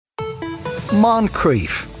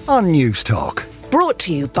Moncrief on News Talk. Brought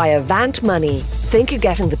to you by Avant Money. Think you're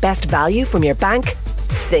getting the best value from your bank?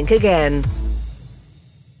 Think again.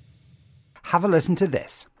 Have a listen to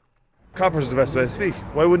this. Coppers is the best way to speak.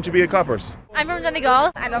 Why wouldn't you be at Coppers? I'm from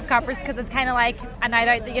Donegal. I love Coppers because it's kind of like a night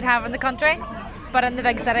out that you'd have in the country, but in the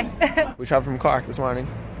big city. We travelled from Cork this morning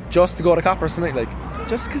just to go to Coppers tonight,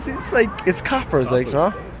 just because it's Coppers, you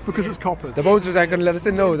know? Because it's Coppers. The voters aren't going to let us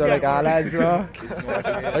in now. They're like, lads, you know.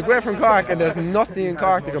 We're from Cork and there's nothing in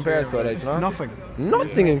Cork that compares to it, you know?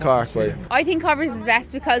 Nothing in Cork, right? I think Coppers is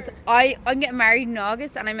best because I'm getting married in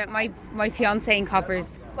August and I met my fiancé in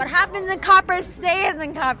Coppers. What happens in Coppers stays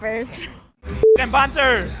in Coppers.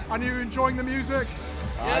 Banter! Are you enjoying the music?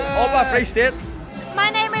 All that Free State. My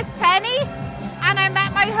name is Penny and I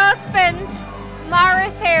met my husband,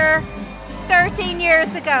 Morris, here 13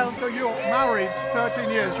 years ago. So you're married 13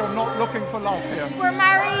 years, you're not looking for love here? We're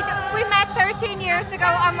married, we met 13 years ago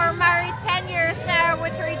and we're married 10 years now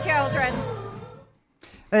with 3 children.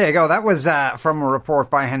 There you go. That was from a report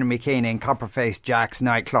by Henry McKean in Copperface Jack's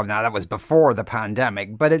nightclub. Now, that was before the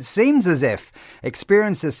pandemic, but it seems as if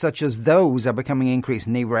experiences such as those are becoming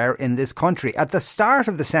increasingly rare in this country. At the start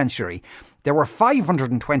of the century, there were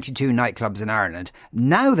 522 nightclubs in Ireland.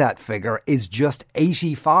 Now that figure is just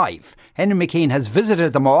 85. Henry McKean has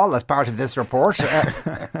visited them all as part of this report.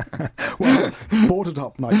 Well, boarded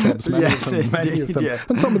up nightclubs, many of them. Yeah.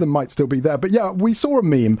 And some of them might still be there. But yeah, we saw a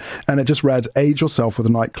meme and it just read, age yourself with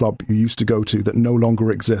a nightclub you used to go to that no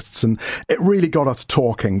longer exists. And it really got us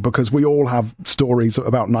talking because we all have stories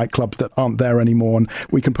about nightclubs that aren't there anymore and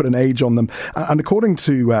we can put an age on them. And according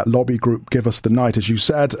to lobby group Give Us the Night, as you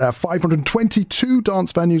said, 522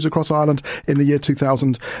 dance venues across Ireland in the year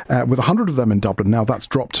 2000, with 100 of them in Dublin. Now that's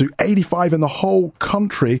dropped to 85 in the whole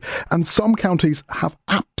country, and some counties have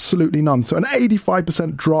absolutely none. So an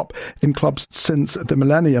 85% drop in clubs since the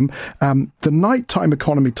millennium. The Nighttime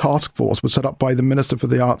Economy Task Force was set up by the Minister for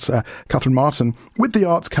the Arts, Catherine Martin, with the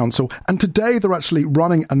Arts Council, and today they're actually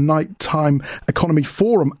running a Nighttime Economy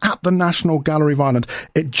Forum at the National Gallery of Ireland.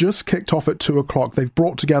 It just kicked off at 2:00. They've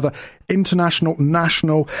brought together international,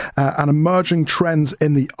 national and emerging trends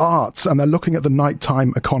in the arts, and they're looking at the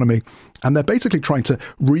nighttime economy. And they're basically trying to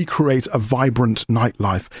recreate a vibrant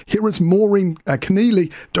nightlife. Here is Maureen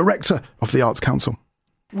Keneally, Director of the Arts Council.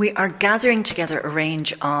 We are gathering together a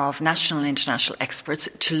range of national and international experts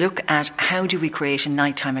to look at how do we create a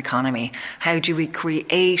nighttime economy? How do we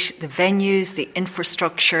create the venues, the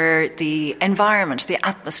infrastructure, the environment, the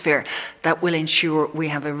atmosphere that will ensure we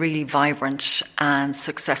have a really vibrant and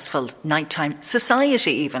successful nighttime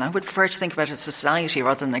society even. I would prefer to think about it as society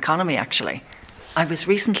rather than the economy, actually. I was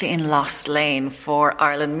recently in Lost Lane for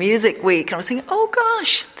Ireland Music Week and I was thinking, oh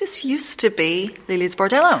gosh, this used to be Lily's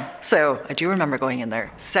Bordello. So I do remember going in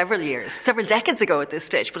there several decades ago at this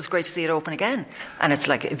stage, but it's great to see it open again. And it's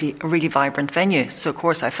like a really vibrant venue. So of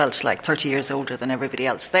course I felt like 30 years older than everybody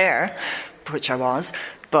else there, which I was.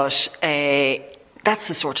 But that's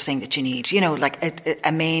the sort of thing that you need, like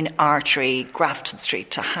a main artery, Grafton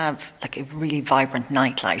Street, to have like a really vibrant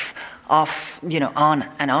nightlife off, on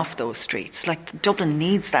and off those streets. Like Dublin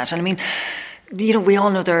needs that. And I mean, we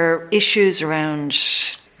all know there are issues around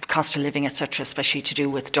cost of living, etc., especially to do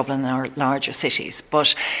with Dublin and our larger cities.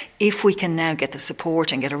 But if we can now get the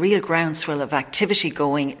support and get a real groundswell of activity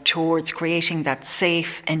going towards creating that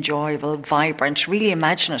safe, enjoyable, vibrant, really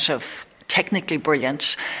imaginative, technically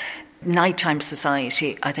brilliant nighttime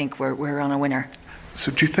society, I think we're on a winner.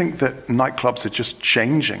 So do you think that nightclubs are just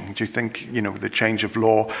changing? Do you think, with the change of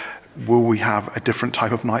law, will we have a different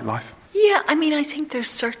type of nightlife? Yeah, I mean, I think there's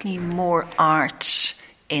certainly more art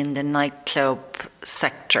in the nightclub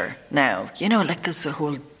sector now. Like there's a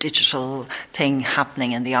whole digital thing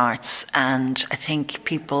happening in the arts, and I think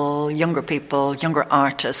younger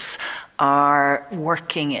artists are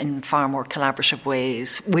working in far more collaborative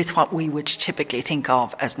ways with what we would typically think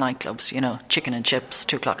of as nightclubs, chicken and chips,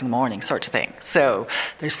 2:00 in the morning sort of thing. So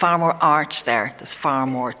there's far more art there. There's far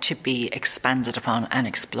more to be expanded upon and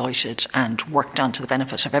exploited and worked on to the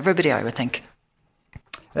benefit of everybody, I would think.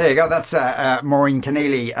 There you go. That's Maureen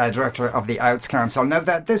Keneally, Director of the Arts Council. Now,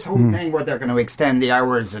 this whole thing where they're going to extend the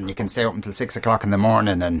hours and you can stay open until 6:00 in the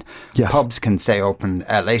morning and pubs can stay open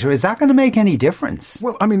later, is that going to make any difference?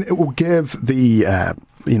 Well, I mean, it will give the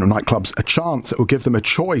nightclubs a chance. It will give them a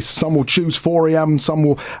choice. Some will choose 4 a.m. Some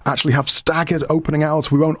will actually have staggered opening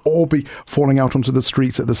hours. We won't all be falling out onto the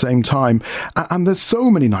streets at the same time. And there's so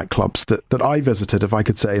many nightclubs that I visited, if I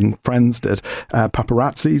could say, and friends did.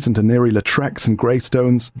 Paparazzi's and Deneri Lautrec's and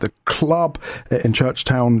Greystones, the Club in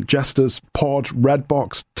Churchtown, Jester's, Pod,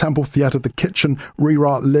 Redbox, Temple Theatre, The Kitchen,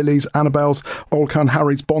 Rira, Lily's, Annabelle's, Olcan,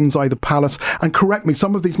 Harry's, Bonsai, The Palace. And correct me,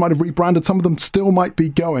 some of these might have rebranded, some of them still might be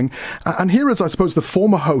going. And here is, I suppose, the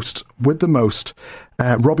former host with the most,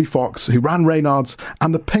 Robbie Fox, who ran Reynard's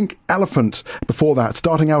and the Pink Elephant before that,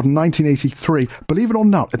 starting out in 1983. Believe it or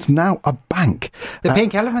not, it's now a bank. The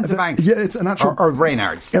Pink Elephant's a bank? Yeah, it's an actual... Or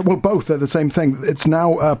Reynard's? Well, both. They're the same thing. It's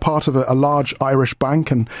now part of a large Irish bank,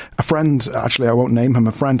 and a friend, actually I won't name him,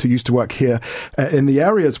 a friend who used to work here in the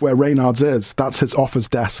areas where Reynard's is, that's his office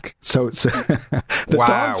desk. So it's the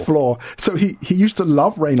dance floor. So he used to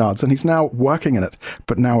love Reynard's, and he's now working in it.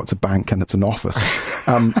 But now it's a bank and it's an office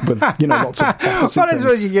with, lots of office. Well, I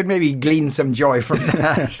suppose you could maybe glean some joy from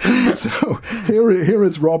that. So here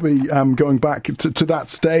is Robbie going back to that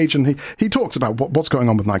stage, and he talks about what's going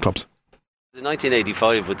on with nightclubs. In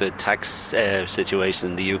 1985, with the tax situation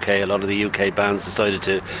in the UK, a lot of the UK bands decided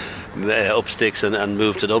to up sticks and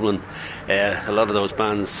move to Dublin. A lot of those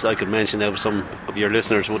bands, I could mention now, some of your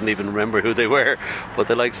listeners wouldn't even remember who they were, but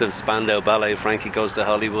the likes of Spandau Ballet, Frankie Goes to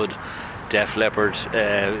Hollywood, Def Leppard,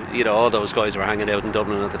 all those guys were hanging out in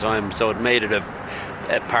Dublin at the time, so it made it a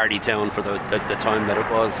party town for the time that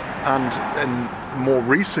it was. And in more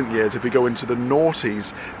recent years, if we go into the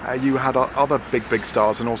noughties, you had other big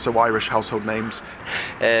stars and also Irish household names.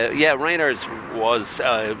 Reynard's was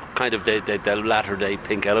kind of the latter day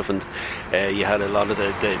Pink Elephant. You had a lot of the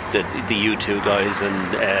U2 guys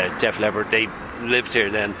and Def Leppard. They lived here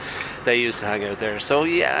then. They used to hang out there. So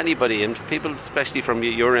anybody, and people especially from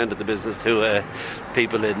your end of the business too,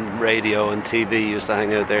 people in radio and TV used to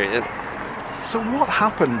hang out there. Yeah. So what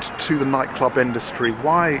happened to the nightclub industry?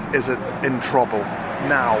 Why is it in trouble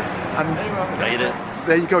now? And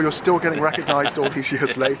there you go, you're still getting recognised all these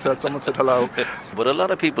years later. Someone said hello. But a lot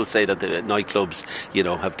of people say that the nightclubs,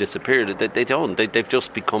 have disappeared. They don't. They've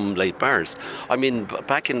just become late bars. I mean,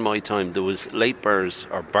 back in my time, there was late bars,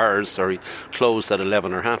 closed at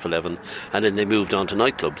 11 or half 11, and then they moved on to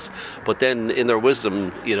nightclubs. But then, in their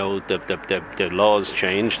wisdom, the laws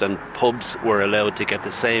changed, and pubs were allowed to get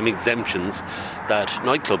the same exemptions that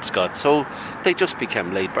nightclubs got. So they just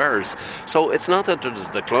became late bars. So it's not that there's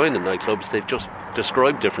a decline in nightclubs. They've just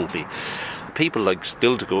described differently. People like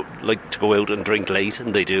to go out and drink late,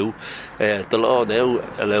 and they do. The law now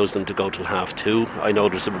allows them to go till 2:30. I know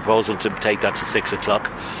there's a proposal to take that to 6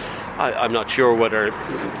 o'clock. I'm not sure whether,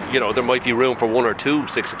 there might be room for 1 or 2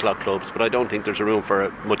 6 o'clock clubs, but I don't think there's room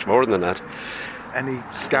for much more than that. Any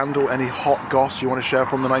scandal, any hot goss you want to share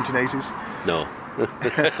from the 1980s? No.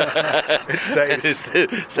 It stays.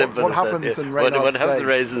 It's simple. What happens in Reynard's what happens in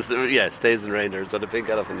Reynard's, stays in Reynard's, or the Pink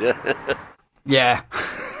Elephant, Yeah.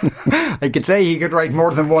 I could say he could write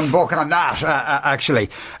more than one book on that, actually.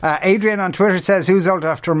 Adrian on Twitter says, who's old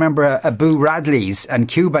enough to remember a Boo Radley's and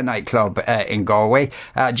Cuba nightclub in Galway?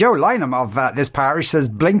 Joe Lynham of this parish says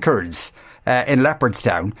Blinkards in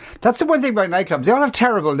Leopardstown. That's the one thing about nightclubs. They all have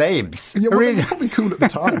terrible names. Yeah, well, they were probably cool at the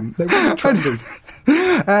time. They were trendy.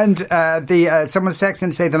 And someone's texting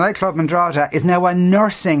to say the nightclub in Drogheda is now a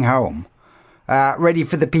nursing home. Ready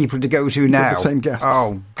for the people to go to now. The same guests.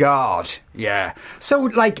 Oh God, yeah. So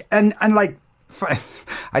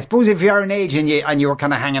I suppose if you're an age and you were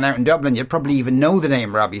kind of hanging out in Dublin, you'd probably even know the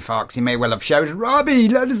name Robbie Fox. You may well have shouted, "Robbie,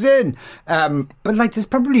 let us in!" But there's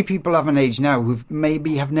probably people of an age now who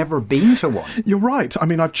maybe have never been to one. You're right. I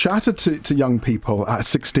mean, I've chatted to young people at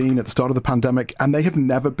 16 at the start of the pandemic, and they have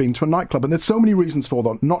never been to a nightclub. And there's so many reasons for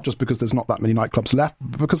that. Not just because there's not that many nightclubs left,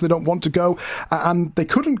 but because they don't want to go, and they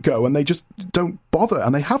couldn't go, and they just don't bother,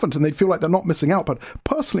 and they haven't, and they feel like they're not missing out. But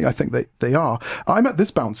personally, I think they are. I met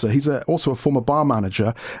this bouncer. He's also a former bar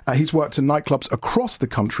manager. He's worked in nightclubs across the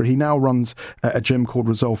country. He now runs a gym called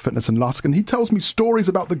Resolve Fitness in Lusk, and he tells me stories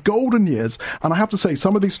about the golden years, and I have to say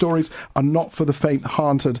some of these stories are not for the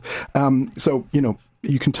faint-hearted.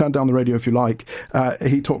 You can turn down the radio if you like.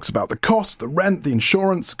 He talks about the cost, the rent, the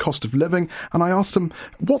insurance, cost of living, and I asked him,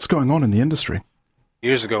 what's going on in the industry?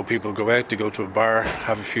 Years ago, people go out, they go to a bar,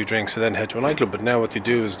 have a few drinks, and then head to a nightclub. But now what they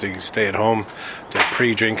do is they stay at home, they're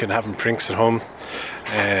pre-drinking, having drinks at home,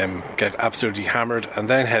 get absolutely hammered, and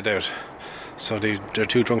then head out. So they're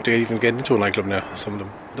too drunk to even get into a nightclub now, some of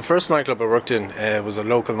them. The first nightclub I worked in was a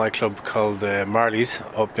local nightclub called Marley's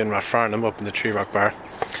up in Rathfarnham, up in the Tree Rock Bar.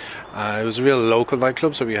 It was a real local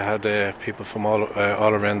nightclub, so we had people from all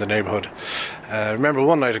around the neighbourhood. I remember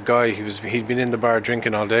one night a guy, he'd been in the bar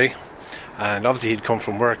drinking all day, And obviously he'd come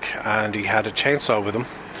from work and he had a chainsaw with him.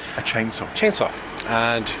 A chainsaw? Chainsaw.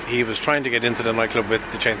 And he was trying to get into the nightclub with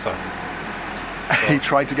the chainsaw. He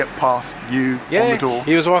tried to get past you on the door?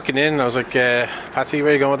 He was walking in. I was like, Patsy,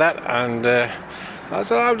 where are you going with that? And I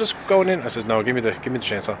said, I'm just going in. I said, no, give me the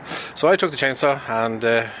chainsaw. So I took the chainsaw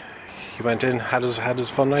and he went in, had his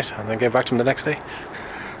fun night, and then gave back to him the next day.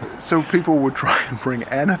 So people would try and bring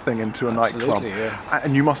anything into a nightclub. Yeah.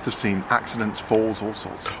 And you must have seen accidents, falls, all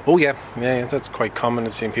sorts. Oh, yeah, that's quite common.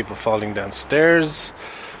 I've seen people falling downstairs,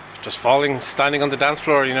 just falling, standing on the dance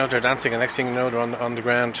floor, they're dancing, and next thing you know, they're on the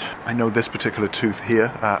ground. I know this particular tooth here,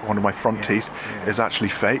 one of my front teeth, is actually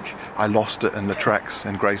fake. I lost it in the Trex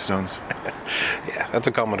in Greystones. Yeah, that's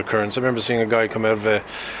a common occurrence. I remember seeing a guy come out of a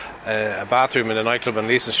bathroom in a nightclub on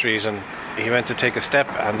Leeson Street, and he went to take a step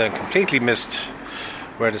and then completely missed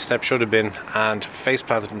where the step should have been and face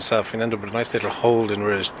planted himself and ended up with a nice little hole in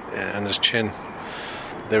his chin.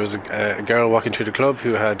 There was a girl walking through the club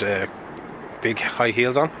who had big high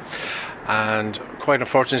heels on, and quite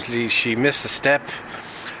unfortunately she missed a step,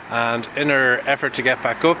 and in her effort to get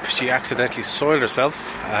back up she accidentally soiled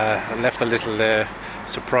herself and left a little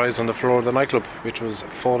surprise on the floor of the nightclub, which was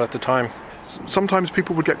full at the time. Sometimes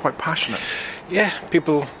people would get quite passionate. Yeah,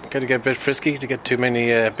 people get a bit frisky to get too many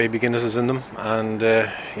baby Guinnesses in them, and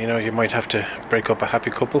you might have to break up a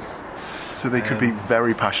happy couple. So they could be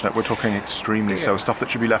very passionate. We're talking extremely so, stuff that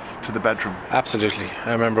should be left to the bedroom. Absolutely.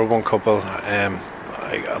 I remember one couple,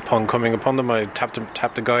 upon coming upon them, I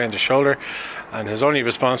tapped the guy on the shoulder, and his only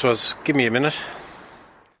response was, "Give me a minute."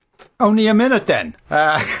 Only a minute then?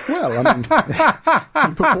 Well, I mean,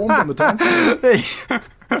 he performed on the dance floor.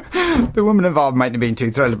 The woman involved mightn't have been too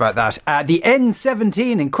thrilled about that. The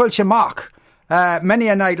N17 in Quilchamock. Many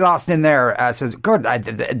a night lost in there, says, good,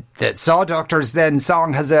 the Saw Doctors then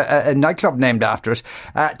song has a nightclub named after it.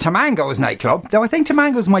 Tamango's nightclub, though I think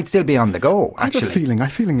Tamango's might still be on the go, actually. I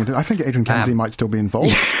think Adrian Kennedy might still be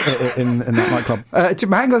involved in that nightclub.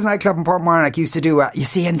 Tamango's nightclub in Portmarnock used to do, you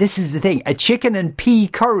see, and this is the thing, a chicken and pea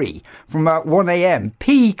curry from 1am.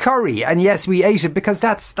 Pea curry, and yes, we ate it because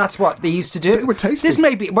that's what they used to do. It were tasty. This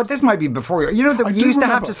might be before you know, you used to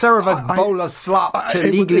have to serve a bowl of slop to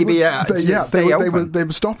legally be They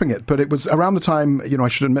were stopping it, but it was around the time, I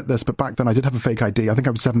should admit this, but back then I did have a fake ID. I think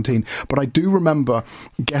I was 17, but I do remember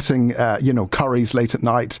getting, curries late at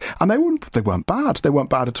night, and they weren't bad. They weren't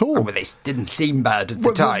bad at all. Oh, but they didn't seem bad at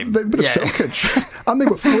the time. A bit of silkage, and they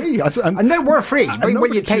were free. And they were free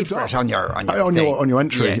when you paid for it on your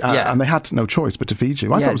entry, and they had no choice but to feed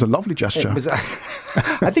you. I thought it was a lovely gesture.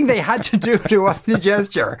 I think they had to do it. It wasn't a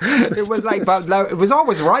gesture. It was like, it was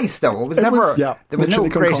always rice though. It was never. There was no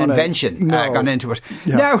great invention gone into it.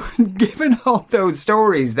 Yeah. Now, given all those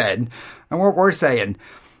stories then, and what we're saying,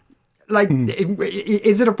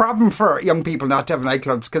 is it a problem for young people not to have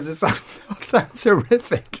nightclubs? Because it sounds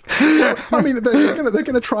horrific. I mean, they're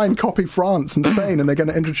going to try and copy France and Spain, and they're going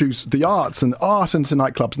to introduce the arts and art into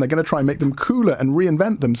nightclubs, and they're going to try and make them cooler and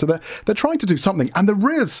reinvent them. So they're trying to do something, and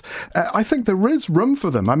I think there is room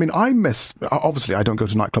for them. I mean, obviously I don't go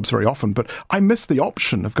to nightclubs very often, but I miss the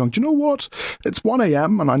option of going, do you know what? It's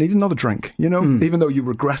 1am and I need another drink, even though you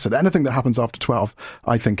regret it. Anything that happens after 12,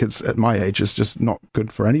 I think at my age is just not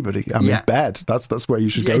good for anybody. I mean, bed. That's where you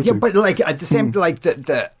should go to. Yeah, but at the same,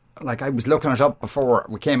 I was looking it up before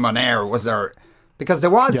we came on air. Was there? Because there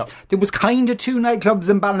was kind of two nightclubs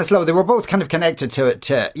in Ballinasloe. They were both kind of connected to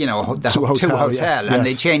hotel, and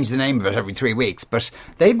they changed the name of it every 3 weeks. But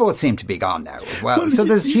they both seem to be gone now as well. So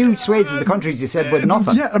there's huge swathes of the country, as you said, with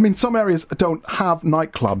nothing. Yeah, I mean, some areas don't have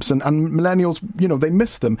nightclubs, and millennials, they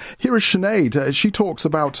miss them. Here is Sinead. She talks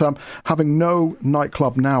about having no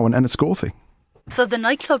nightclub now in Enniscorthy. So the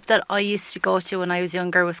nightclub that I used to go to when I was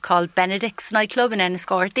younger was called Benedict's Nightclub in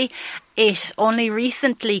Enniscorthy. It only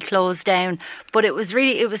recently closed down, but it was so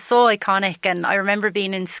iconic. And I remember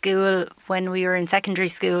being in school when we were in secondary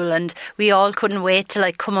school, and we all couldn't wait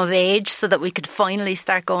to come of age so that we could finally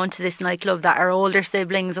start going to this nightclub that our older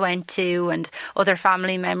siblings went to and other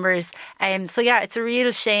family members. It's a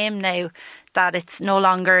real shame now that it's no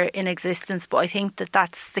longer in existence, but I think that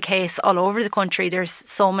that's the case all over the country. There's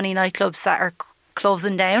so many nightclubs that are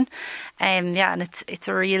closing down, and it's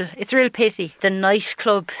a real pity. The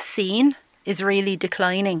nightclub scene is really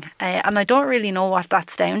declining, and I don't really know what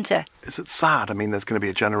that's down to. Is it sad? I mean, there's going to be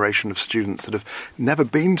a generation of students that have never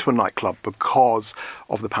been to a nightclub because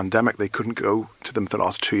of the pandemic. They couldn't go to them for the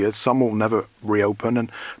last 2 years. Some will never reopen,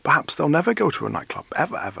 and perhaps they'll never go to a nightclub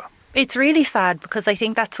ever. It's really sad because I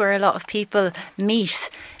think that's where a lot of people meet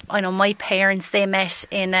I know my parents, they met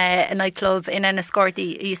in a nightclub in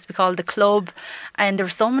Enniscorthy. It used to be called The Club. And there were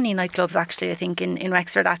so many nightclubs, actually, I think, in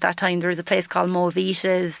Wexford at that time. There was a place called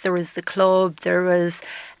Movita's, there was The Club, there was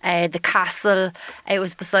the Castle. It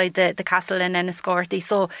was beside the Castle in Enniscorthy.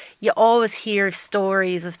 So you always hear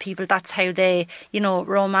stories of people. That's how they,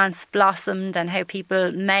 romance blossomed and how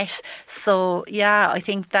people met. So, yeah, I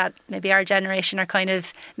think that maybe our generation are kind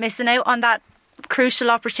of missing out on that crucial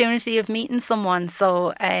opportunity of meeting someone.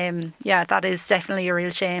 So, that is definitely a real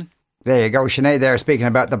shame. There you go, Sinead there speaking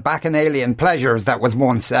about the bacchanalian pleasures that was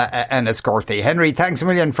once Enniscorthy. Henry, thanks a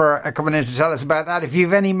million for coming in to tell us about that. If you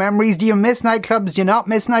have any memories, do you miss nightclubs? Do you not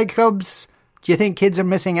miss nightclubs? Do you think kids are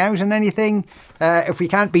missing out on anything? If we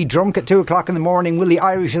can't be drunk at 2 o'clock in the morning, will the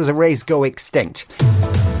Irish as a race go extinct?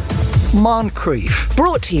 Moncrief.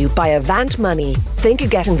 Brought to you by Avant Money. Think you're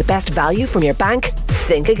getting the best value from your bank?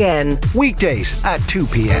 Think again. Weekdays at 2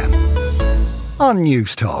 p.m. on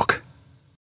News Talk.